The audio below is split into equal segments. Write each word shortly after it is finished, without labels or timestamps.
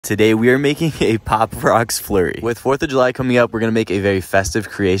Today we are making a Pop Rocks flurry. With 4th of July coming up, we're going to make a very festive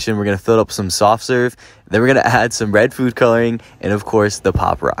creation. We're going to fill up some soft serve, then we're going to add some red food coloring, and of course, the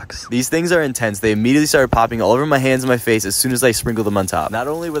Pop Rocks. These things are intense. They immediately started popping all over my hands and my face as soon as I sprinkled them on top. Not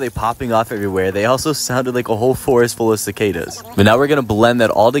only were they popping off everywhere, they also sounded like a whole forest full of cicadas. But now we're going to blend that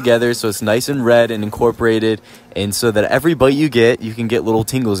all together so it's nice and red and incorporated, and so that every bite you get, you can get little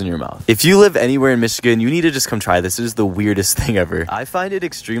tingles in your mouth. If you live anywhere in Michigan, you need to just come try this. It is the weirdest thing ever. I find it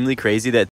extremely crazy that